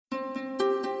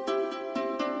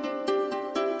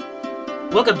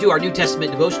Welcome to our New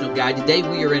Testament devotional guide. Today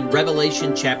we are in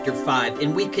Revelation chapter 5,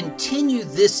 and we continue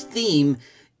this theme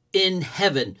in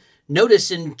heaven.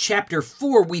 Notice in chapter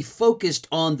 4 we focused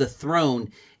on the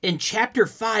throne. In chapter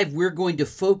 5 we're going to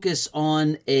focus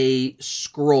on a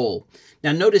scroll.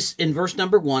 Now notice in verse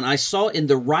number 1, I saw in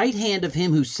the right hand of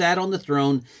him who sat on the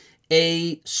throne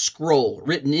a scroll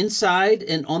written inside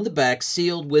and on the back,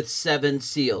 sealed with 7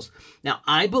 seals. Now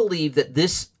I believe that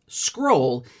this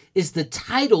scroll is the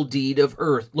title deed of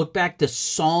earth. Look back to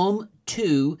Psalm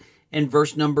 2 and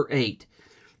verse number 8.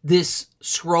 This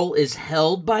scroll is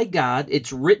held by God.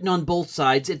 It's written on both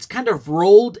sides. It's kind of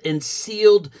rolled and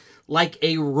sealed like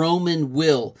a Roman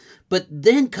will. But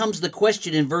then comes the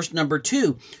question in verse number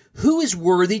 2, who is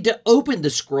worthy to open the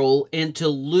scroll and to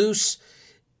loose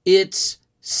its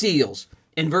seals?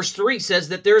 And verse 3 says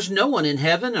that there's no one in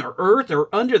heaven or earth or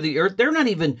under the earth. They're not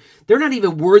even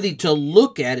worthy to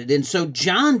look at it. And so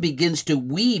John begins to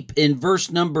weep in verse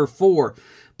number 4.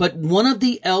 But one of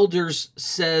the elders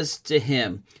says to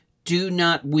him, "Do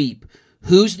not weep.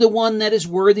 Who's the one that is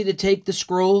worthy to take the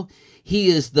scroll? He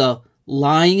is the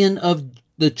Lion of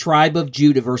the tribe of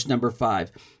Judah," verse number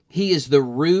 5. He is the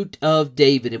root of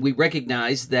David. And we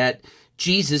recognize that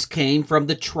Jesus came from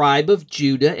the tribe of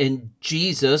Judah, and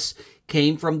Jesus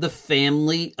came from the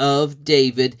family of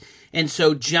David. And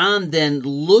so John then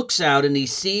looks out and he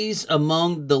sees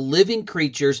among the living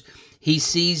creatures, he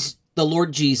sees the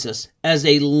Lord Jesus as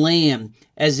a lamb,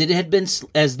 as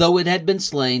though it had been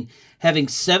slain, having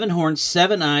 7 horns,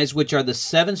 7 eyes, which are the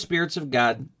 7 spirits of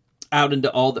God out into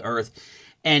all the earth.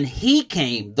 And he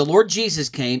came, the Lord Jesus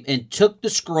came and took the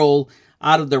scroll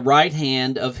out of the right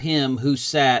hand of him who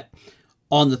sat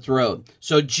on the throne.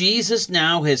 So Jesus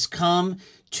now has come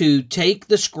to take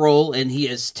the scroll, and he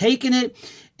has taken it.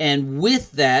 And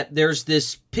with that, there's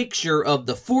this picture of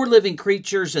the 4 living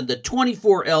creatures and the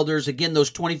 24 elders. Again, those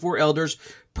 24 elders,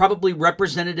 probably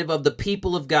representative of the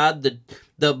people of God,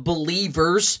 the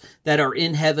believers that are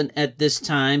in heaven at this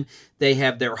time. They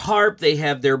have their harp, they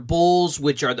have their bowls,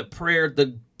 which are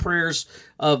the prayers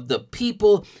of the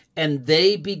people, and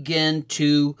they begin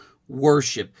to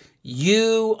worship.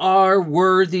 You are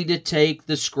worthy to take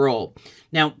the scroll.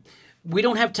 Now, we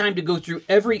don't have time to go through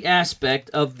every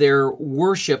aspect of their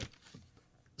worship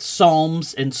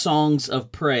psalms and songs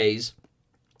of praise,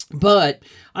 but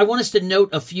I want us to note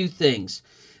a few things.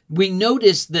 We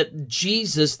notice that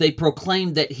Jesus, they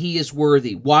proclaim that he is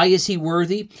worthy. Why is he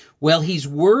worthy? Well, he's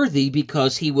worthy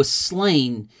because he was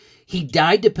slain. He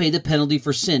died to pay the penalty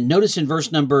for sin. Notice in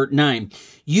verse number 9,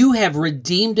 you have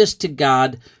redeemed us to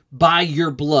God by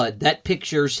your blood. That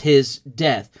pictures his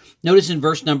death. Notice in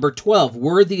verse number 12,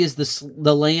 worthy is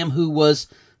the Lamb who was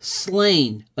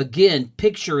slain. Again,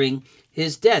 picturing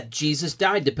his death. Jesus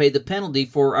died to pay the penalty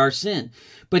for our sin.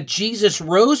 But Jesus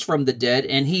rose from the dead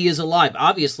and he is alive.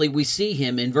 Obviously, we see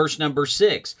him in verse number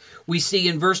 6. We see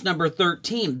in verse number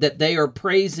 13 that they are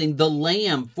praising the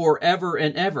Lamb forever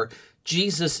and ever.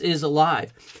 Jesus is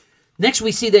alive. Next,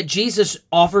 we see that Jesus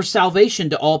offers salvation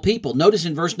to all people. Notice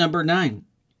in verse number 9.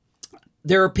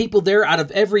 There are people there out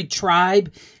of every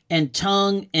tribe and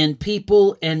tongue and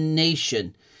people and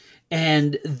nation.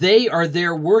 And they are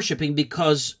there worshiping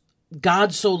because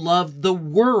God so loved the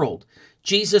world.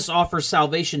 Jesus offers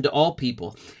salvation to all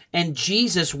people. And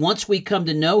Jesus, once we come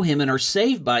to know him and are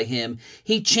saved by him,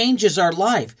 he changes our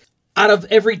life. Out of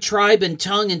every tribe and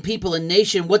tongue and people and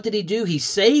nation, what did he do? He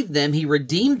saved them. He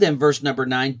redeemed them, verse number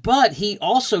 9. But he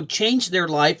also changed their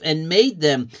life and made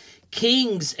them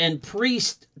kings and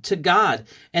priests to God,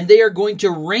 and they are going to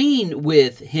reign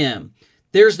with him.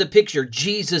 There's the picture.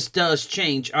 Jesus does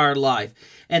change our life.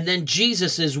 And then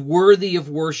Jesus is worthy of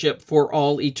worship for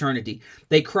all eternity.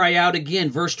 They cry out again,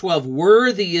 verse 12,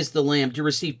 worthy is the Lamb to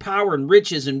receive power and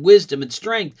riches and wisdom and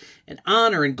strength and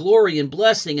honor and glory and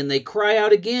blessing. And they cry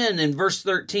out again in verse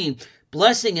 13,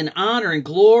 blessing and honor and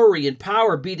glory and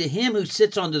power be to him who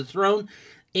sits on the throne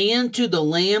and to the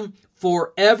Lamb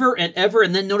forever and ever.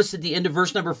 And then notice at the end of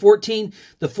verse number 14,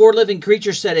 the 4 living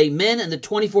creatures said amen, and the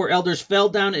 24 elders fell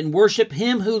down and worship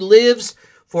him who lives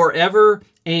forever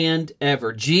and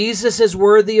ever. Jesus is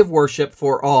worthy of worship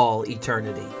for all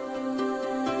eternity.